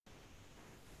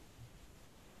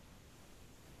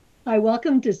Hi,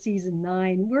 welcome to season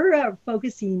 9. We're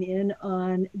focusing in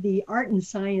on the art and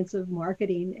science of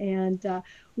marketing, and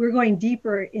we're going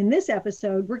deeper in this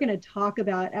episode. We're going to talk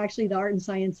about actually the art and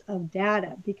science of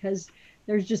data because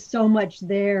there's just so much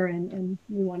there, and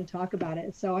we want to talk about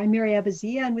it. So I'm Mary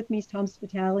Abazia, and with me is Tom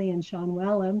Spitali and Sean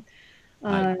Wellham.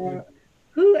 Hi.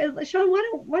 Uh, Sean,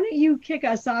 why don't you kick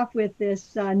us off with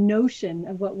this notion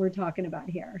of what we're talking about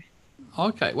here?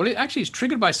 Okay. Well, it actually is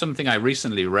triggered by something I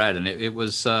recently read, and it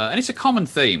was, and it's a common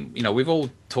theme. We've all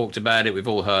talked about it, we've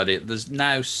all heard it. There's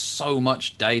now so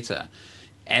much data.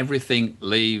 Everything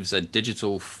leaves a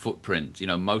digital footprint.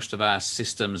 Most of our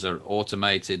systems are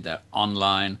automated, they're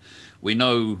online. We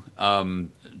know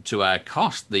to our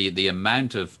cost the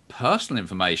amount of personal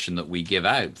information that we give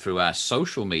out through our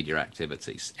social media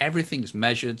activities. Everything's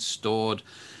measured, stored,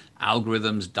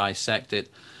 algorithms dissect it.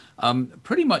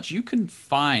 Pretty much you can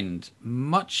find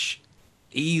much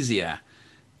easier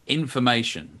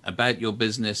information about your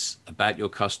business, about your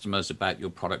customers, about your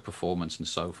product performance, and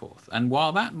so forth. And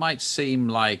while that might seem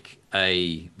like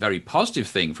a very positive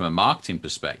thing from a marketing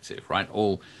perspective, right?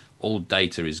 All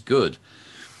data is good.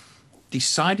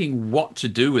 Deciding what to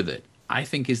do with it, I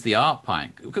think, is the art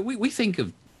part. We think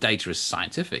of data as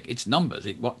scientific. It's numbers.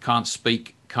 What can't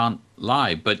speak can't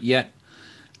lie. But yet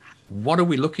what are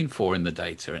we looking for in the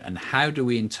data, and how do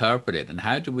we interpret it, and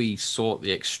how do we sort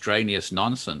the extraneous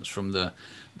nonsense from the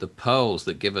pearls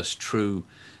that give us true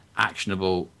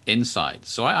actionable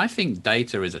insights? So I think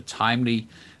data is a timely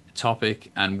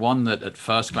topic, and one that at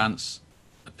first glance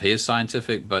appears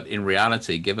scientific, but in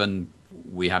reality, given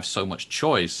we have so much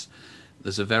choice,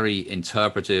 there's a very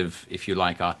interpretive, if you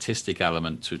like, artistic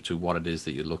element to what it is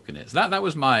that you're looking at. So that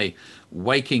was my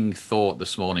waking thought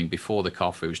this morning before the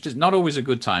coffee, which is not always a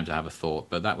good time to have a thought,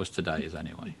 but that was today's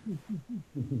anyway.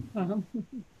 Uh-huh.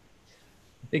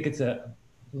 I think it's a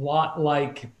lot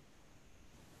like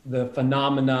the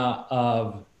phenomena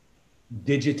of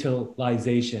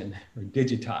digitalization or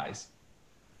digitize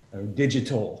or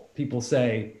digital. People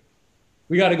say,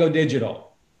 we got to go digital.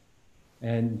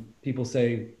 And people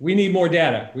say, we need more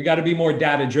data. We got to be more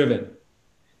data driven.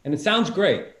 And it sounds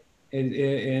great.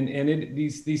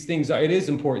 These things are, it is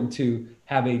important to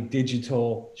have a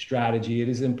digital strategy. It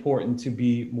is important to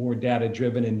be more data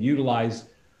driven and utilize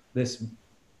this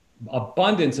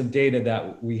abundance of data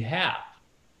that we have.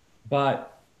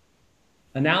 But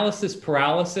analysis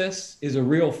paralysis is a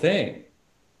real thing.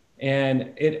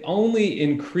 And it only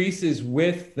increases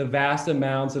with the vast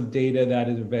amounts of data that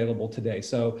is available today.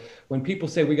 So when people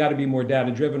say we got to be more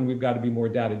data driven, we've got to be more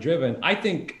data driven, I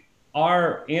think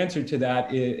our answer to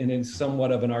that is, and it's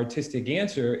somewhat of an artistic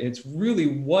answer, it's really,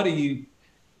 what do you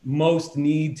most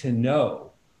need to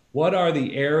know? What are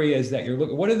the areas that you're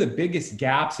looking? What are the biggest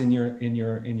gaps in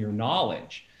your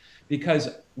knowledge? Because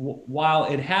while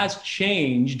it has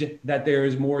changed that there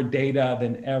is more data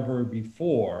than ever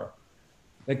before,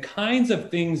 the kinds of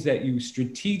things that you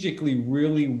strategically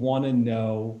really want to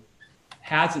know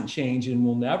hasn't changed and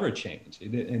will never change.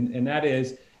 And that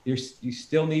is, you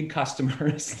still need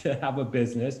customers to have a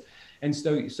business. And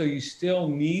so you still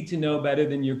need to know better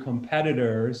than your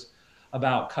competitors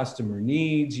about customer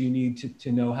needs. You need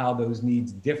to know how those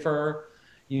needs differ.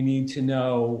 You need to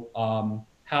know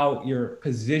how you're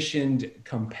positioned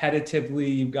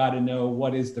competitively. You've got to know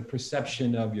what is the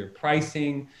perception of your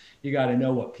pricing. You got to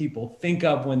know what people think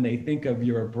of when they think of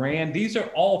your brand. These are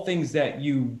all things that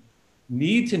you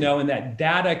need to know and that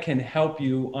data can help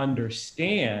you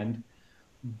understand.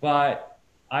 But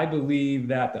I believe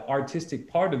that the artistic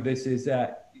part of this is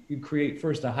that you create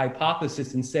first a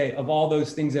hypothesis and say, of all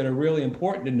those things that are really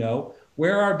important to know,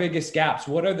 where are our biggest gaps?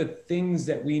 What are the things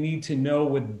that we need to know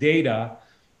with data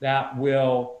that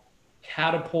will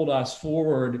catapult us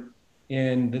forward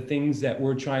in the things that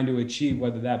we're trying to achieve,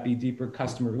 whether that be deeper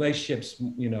customer relationships,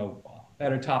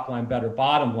 better top line, better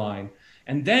bottom line,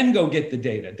 and then go get the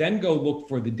data, then go look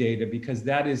for the data, because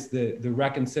that is the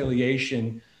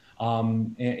reconciliation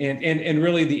and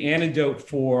really the antidote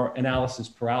for analysis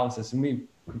paralysis. And we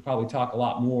can probably talk a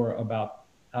lot more about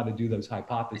how to do those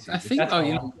hypotheses. I But think that's though, how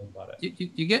I feel about it.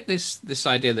 you get this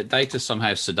idea that data is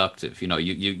somehow seductive.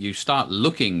 You start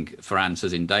looking for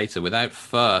answers in data without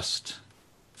first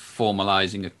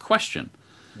formalizing a question,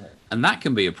 Right. and that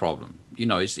can be a problem.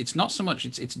 It's not so much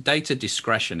it's data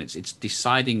discretion. It's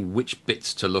deciding which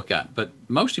bits to look at, but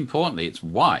most importantly, it's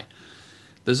why.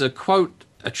 There's a quote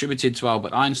attributed to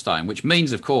Albert Einstein, which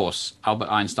means, of course, Albert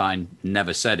Einstein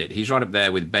never said it. He's right up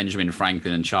there with Benjamin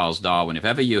Franklin and Charles Darwin. If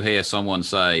ever you hear someone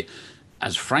say,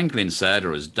 as Franklin said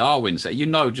or as Darwin said,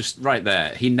 just right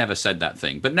there, he never said that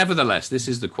thing. But nevertheless, this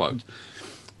is the quote.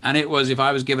 And it was, if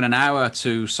I was given an hour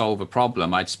to solve a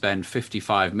problem, I'd spend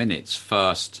 55 minutes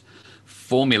first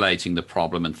formulating the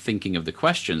problem and thinking of the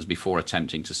questions before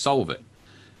attempting to solve it,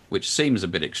 which seems a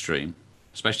bit extreme,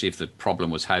 especially if the problem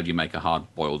was how do you make a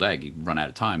hard-boiled egg? You run out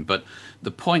of time. But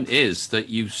the point is that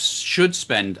you should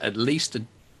spend at least a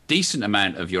decent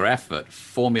amount of your effort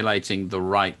formulating the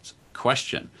right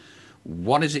question.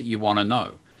 What is it you want to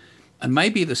know? And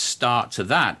maybe the start to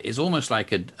that is almost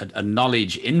like a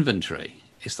knowledge inventory.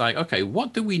 It's like, okay,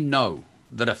 what do we know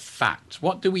that are facts?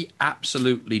 What do we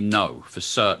absolutely know for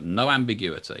certain? No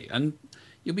ambiguity. And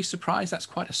you'll be surprised that's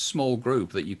quite a small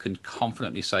group that you can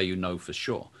confidently say you know for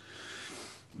sure.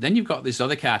 Then you've got this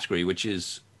other category, which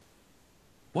is,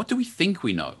 what do we think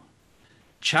we know?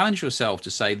 Challenge yourself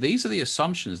to say, these are the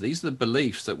assumptions, these are the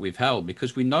beliefs that we've held,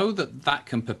 because we know that that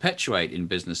can perpetuate in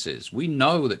businesses. We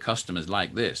know that customers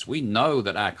like this. We know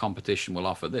that our competition will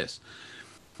offer this.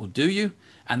 Well, do you?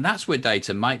 And that's where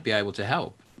data might be able to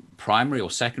help. Primary or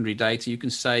secondary data, you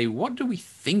can say, what do we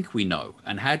think we know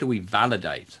and how do we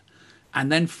validate?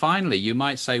 And then finally, you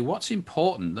might say, what's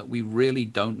important that we really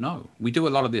don't know? We do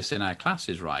a lot of this in our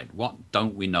classes, right? What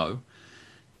don't we know?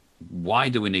 Why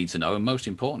do we need to know? And most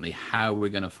importantly, how we're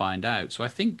going to find out. So I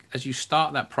think as you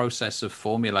start that process of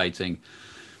formulating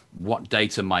what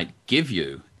data might give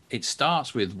you, it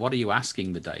starts with, what are you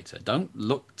asking the data? Don't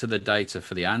look to the data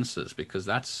for the answers, because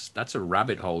that's a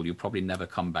rabbit hole you probably never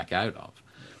come back out of.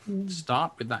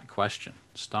 Start with that question.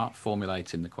 Start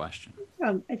formulating the question.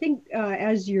 I think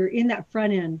as you're in that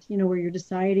front end, where you're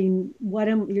deciding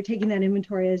you're taking that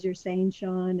inventory, as you're saying,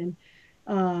 Sean,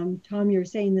 and Tom, you're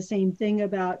saying the same thing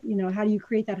about, how do you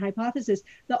create that hypothesis?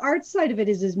 The art side of it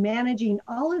is managing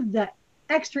all of the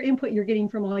extra input you're getting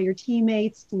from all your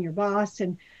teammates and your boss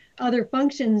and other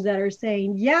functions that are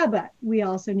saying, yeah, but we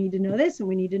also need to know this and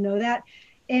we need to know that.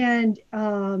 And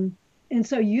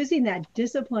so using that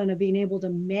discipline of being able to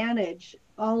manage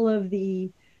all of the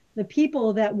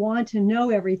people that want to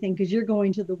know everything, because you're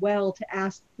going to the well to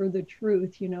ask for the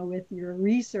truth, with your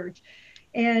research.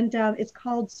 And it's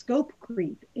called scope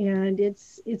creep. And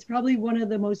it's probably one of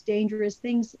the most dangerous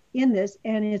things in this.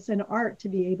 And it's an art to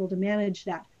be able to manage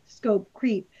that scope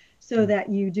creep so that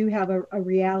you do have a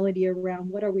reality around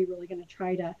what are we really going to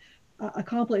try to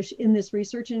accomplish in this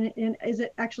research. And is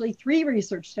it actually 3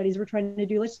 research studies we're trying to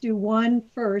do? Let's do one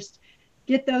first,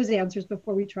 get those answers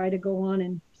before we try to go on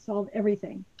and solve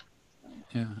everything.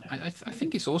 Yeah, I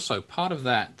think it's also part of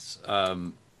that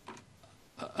of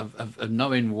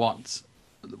knowing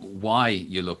why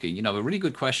you're looking. A really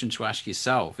good question to ask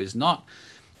yourself is not,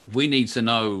 we need to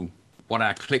know what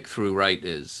our click-through rate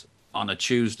is on a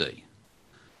Tuesday.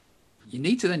 You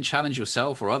need to then challenge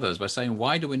yourself or others by saying,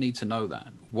 why do we need to know that?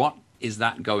 What is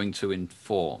that going to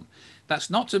inform? That's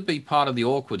not to be part of the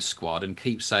awkward squad and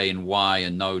keep saying why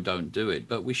and no, don't do it.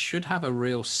 But we should have a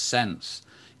real sense,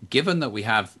 given that we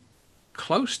have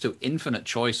close to infinite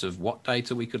choice of what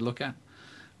data we could look at.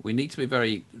 We need to be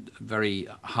very, very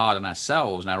hard on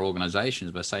ourselves and our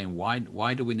organizations by saying,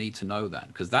 why do we need to know that?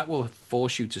 Because that will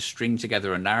force you to string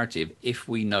together a narrative. If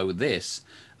we know this,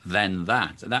 then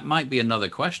that. That might be another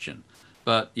question,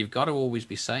 but you've got to always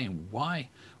be saying, why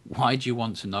do you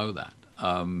want to know that?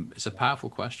 It's a powerful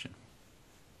question.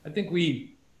 I think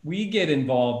we get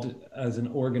involved as an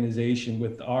organization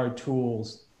with our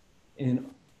tools in,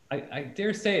 I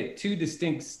dare say it, 2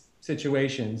 distinct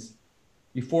situations: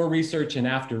 before research and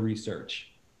after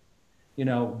research. A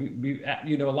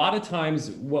lot of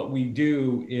times what we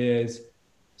do is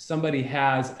somebody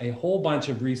has a whole bunch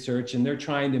of research and they're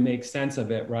trying to make sense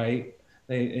of it, right?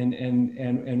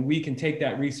 And we can take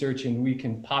that research and we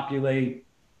can populate,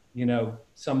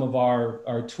 some of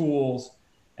our tools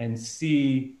and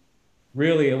see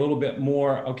really a little bit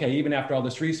more, okay, even after all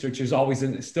this research, there's always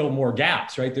still more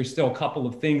gaps, right? There's still a couple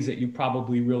of things that you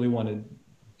probably really want to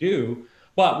do.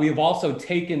 But we have also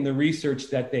taken the research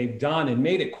that they've done and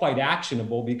made it quite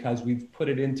actionable, because we've put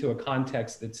it into a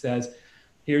context that says,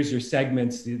 here's your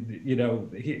segments,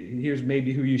 here's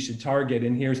maybe who you should target,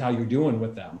 and here's how you're doing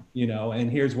with them,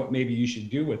 and here's what maybe you should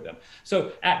do with them.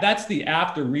 So that's the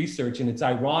after research. And it's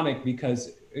ironic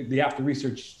because the after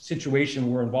research situation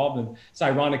we're involved in, it's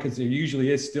ironic because there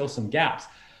usually is still some gaps.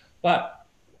 But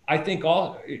I think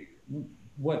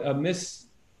what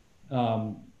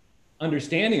a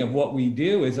understanding of what we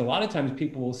do is, a lot of times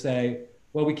people will say,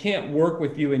 well, we can't work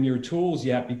with you and your tools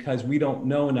yet because we don't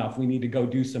know enough. We need to go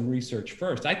do some research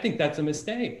first. I think that's a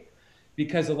mistake,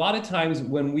 because a lot of times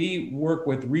when we work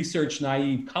with research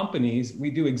naive companies,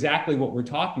 we do exactly what we're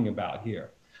talking about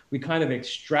here. We kind of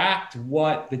extract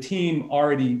what the team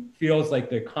already feels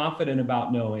like they're confident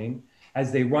about knowing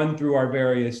as they run through our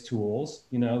various tools,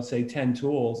 say 10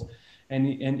 tools.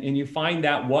 and you find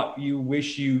out what you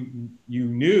wish you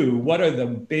knew. What are the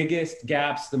biggest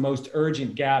gaps, the most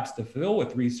urgent gaps to fill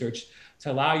with research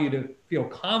to allow you to feel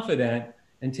confident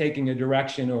in taking a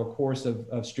direction or a course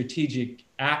of strategic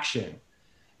action.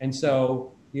 And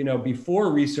so,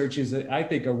 before research is, I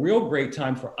think, a real great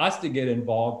time for us to get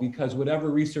involved, because whatever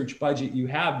research budget you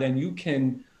have, then you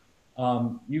can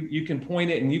you can point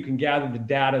it and you can gather the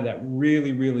data that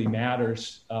really, really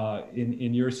matters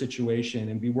in your situation,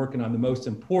 and be working on the most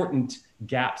important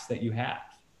gaps that you have.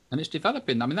 And it's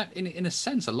developing. I mean, that in a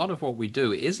sense, a lot of what we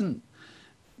do isn't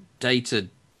data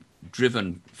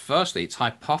driven. Firstly, it's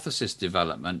hypothesis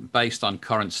development based on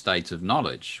current state of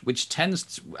knowledge, which tends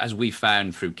to, as we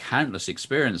found through countless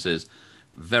experiences,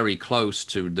 very close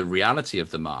to the reality of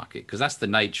the market, because that's the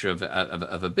nature of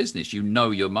a business. You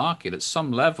know your market at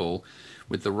some level.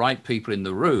 With the right people in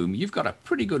the room, you've got a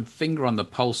pretty good finger on the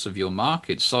pulse of your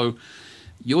market. So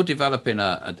you're developing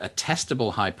a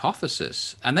testable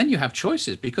hypothesis, and then you have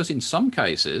choices, because in some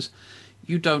cases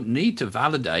you don't need to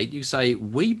validate. You say,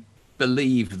 we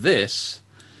believe this,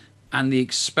 and the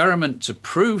experiment to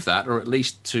prove that, or at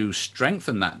least to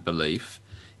strengthen that belief,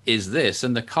 is this,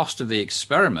 and the cost of the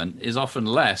experiment is often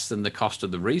less than the cost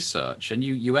of the research. And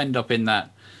you end up in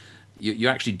that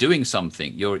you're actually doing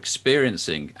something, you're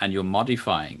experiencing and you're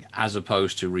modifying, as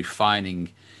opposed to refining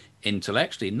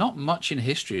intellectually. Not much in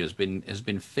history has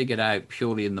been figured out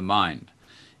purely in the mind.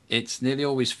 It's nearly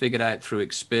always figured out through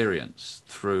experience,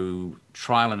 through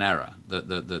trial and error.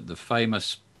 The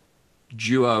famous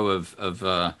duo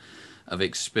of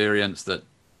experience that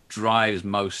drives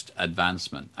most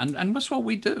advancement, and that's what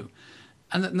we do.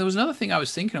 And there was another thing I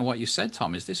was thinking of what you said,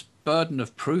 Tom, is this burden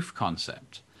of proof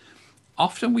concept.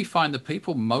 Often we find the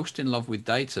people most in love with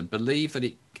data believe that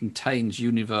it contains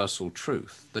universal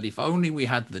truth, that if only we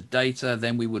had the data,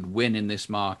 then we would win in this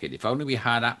market. If only we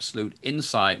had absolute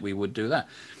insight, we would do that.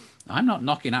 I'm not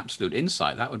knocking absolute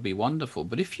insight, that would be wonderful.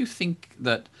 But if you think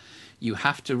that you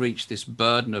have to reach this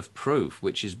burden of proof,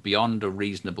 which is beyond a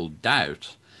reasonable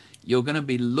doubt, you're going to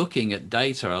be looking at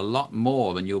data a lot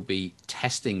more than you'll be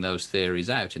testing those theories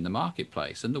out in the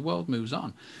marketplace, and the world moves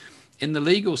on. In the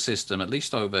legal system, at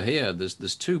least over here, there's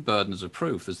two burdens of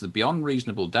proof. There's the beyond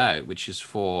reasonable doubt, which is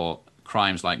for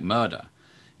crimes like murder.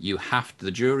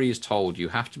 The jury is told you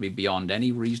have to be beyond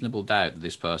any reasonable doubt that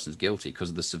this person's guilty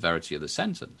because of the severity of the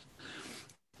sentence.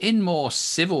 In more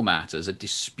civil matters, a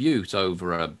dispute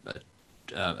over a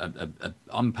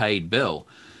unpaid bill,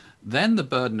 then the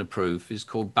burden of proof is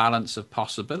called balance of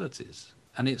possibilities.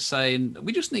 And it's saying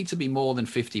we just need to be more than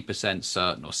 50%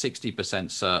 certain or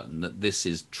 60% certain that this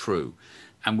is true.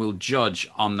 And we'll judge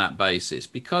on that basis,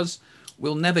 because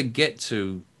we'll never get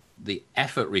to the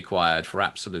effort required for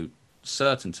absolute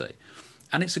certainty.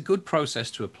 And it's a good process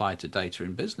to apply to data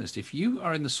in business. If you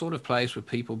are in the sort of place where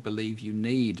people believe you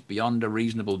need beyond a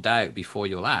reasonable doubt before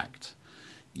you'll act,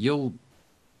 you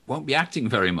won't be acting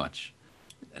very much.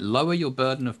 Lower your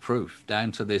burden of proof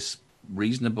down to this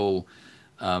reasonable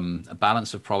a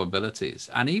balance of probabilities.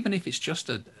 And even if it's just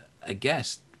a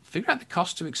guess, figure out the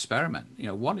cost to experiment.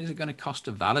 What is it going to cost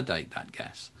to validate that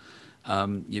guess?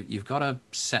 You've got to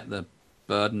set the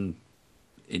burden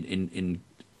in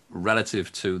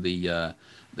relative to the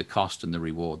cost and the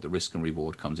reward. The risk and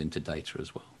reward comes into data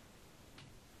as well.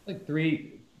 Like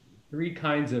three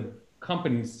kinds of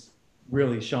companies,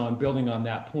 really, Sean, building on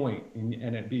that point. And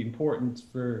it'd be important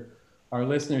for our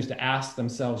listeners to ask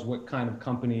themselves, what kind of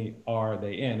company are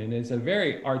they in? And it's a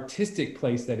very artistic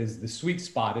place that is the sweet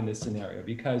spot in this scenario,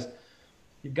 because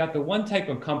you've got the one type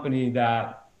of company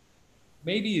that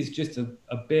maybe is just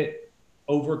a bit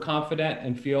overconfident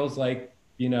and feels like,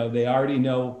 they already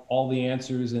know all the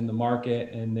answers in the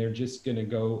market, and they're just going to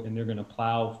go and they're going to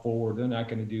plow forward. They're not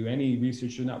going to do any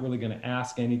research. They're not really going to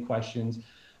ask any questions.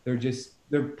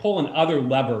 They're pulling other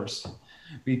levers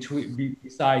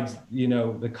besides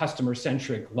the customer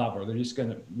centric lever. They're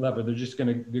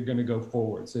going to go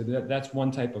forward. So that's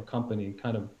one type of company,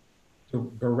 kind of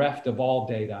bereft of all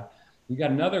data. We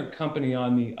got another company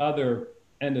on the other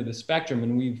end of the spectrum,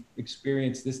 and we've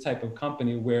experienced this type of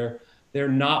company where they're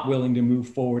not willing to move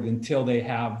forward until they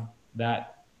have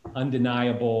that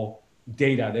undeniable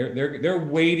data. They're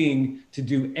waiting to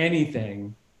do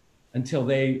anything until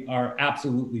they are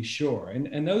absolutely sure.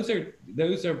 And those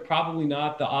are probably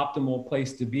not the optimal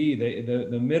place to be.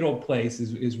 The middle place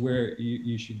is where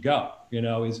you should go,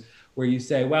 is where you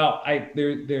say, well,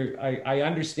 I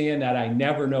understand that I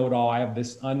never know it all. I have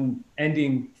this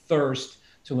unending thirst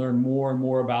to learn more and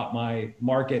more about my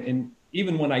market. And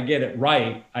even when I get it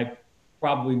right, I'm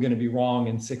probably going to be wrong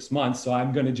in 6 months. So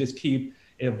I'm going to just keep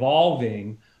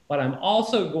evolving, but I'm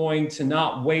also going to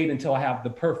not wait until I have the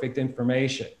perfect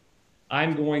information.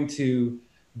 I'm going to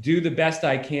do the best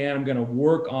I can. I'm going to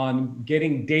work on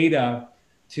getting data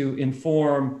to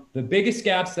inform the biggest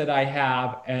gaps that I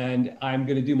have, and I'm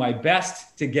going to do my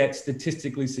best to get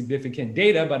statistically significant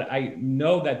data, but I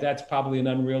know that that's probably an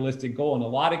unrealistic goal in a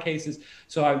lot of cases.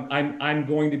 So I'm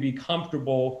going to be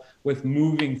comfortable with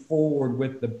moving forward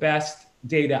with the best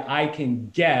data I can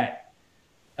get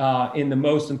in the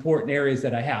most important areas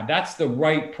that I have. That's the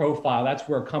right profile. That's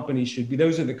where companies should be.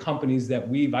 Those are the companies that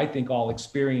we've, I think, all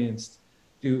experienced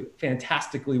do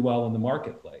fantastically well in the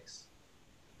marketplace.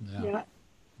 Yeah.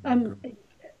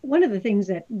 One of the things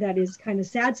that is kind of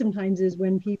sad sometimes is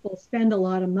when people spend a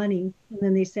lot of money and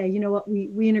then they say, you know what,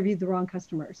 we interviewed the wrong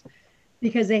customers,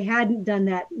 because they hadn't done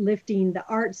that lifting the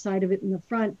art side of it in the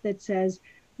front that says,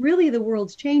 really the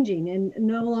world's changing and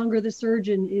no longer the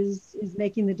surgeon is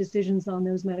making the decisions on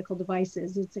those medical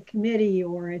devices. It's a committee,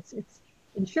 or it's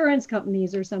insurance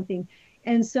companies or something.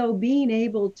 And so being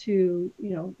able to,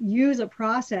 use a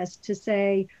process to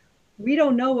say, we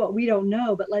don't know what we don't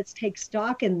know, but let's take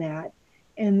stock in that.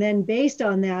 And then based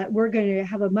on that, we're going to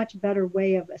have a much better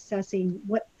way of assessing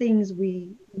what things we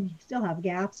still have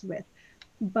gaps with.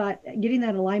 But getting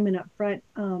that alignment up front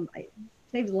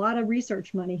saves a lot of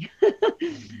research money.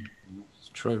 It's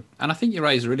true. And I think you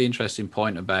raise a really interesting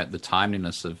point about the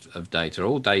timeliness of data.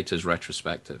 All data is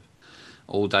retrospective.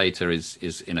 All data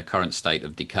is in a current state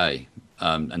of decay,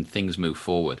 and things move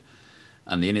forward.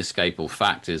 And the inescapable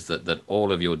fact is that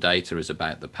all of your data is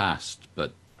about the past,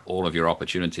 but all of your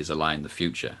opportunities lie in the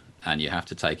future. And you have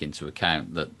to take into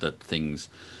account that things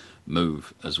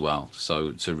move as well.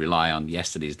 So to rely on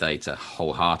yesterday's data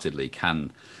wholeheartedly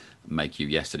can make you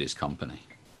yesterday's company.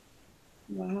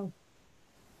 Wow.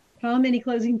 Tom, any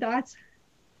closing thoughts?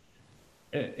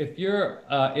 If you're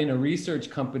in a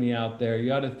research company out there,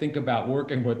 you ought to think about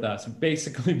working with us,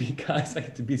 basically because I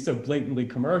have to be so blatantly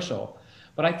commercial.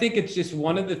 But I think it's just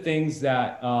one of the things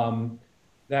that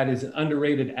that is an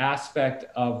underrated aspect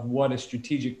of what a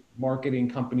strategic marketing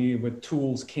company with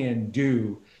tools can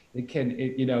do.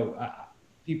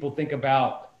 People think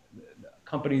about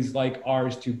companies like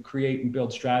ours to create and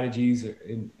build strategies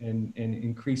and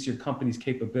increase your company's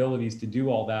capabilities to do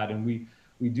all that. And we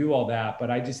do all that. But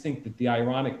I just think that the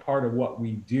ironic part of what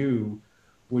we do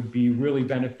would be really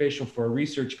beneficial for a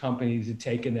research company to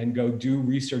take and then go do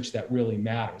research that really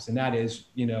matters. And that is,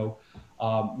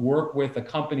 work with a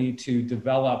company to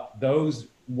develop those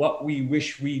what we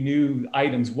wish we knew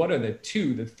items. What are the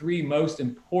three most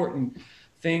important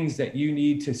things that you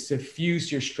need to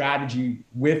suffuse your strategy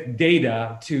with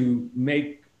data to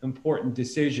make important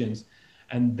decisions?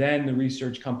 And then the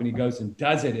research company goes and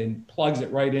does it and plugs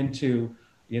it right into,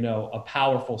 a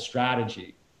powerful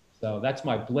strategy. So that's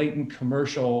my blatant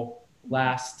commercial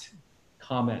last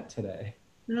comment today.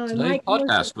 No, Today's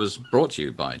podcast was brought to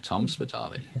you by Tom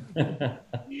Spitali.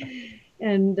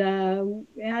 And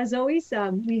as always,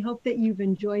 we hope that you've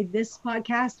enjoyed this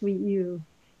podcast. You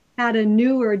had a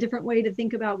new or a different way to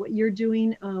think about what you're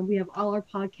doing. We have all our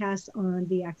podcasts on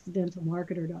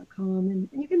theaccidentalmarketer.com, and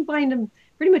you can find them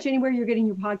pretty much anywhere you're getting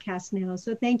your podcasts now.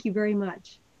 So thank you very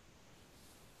much.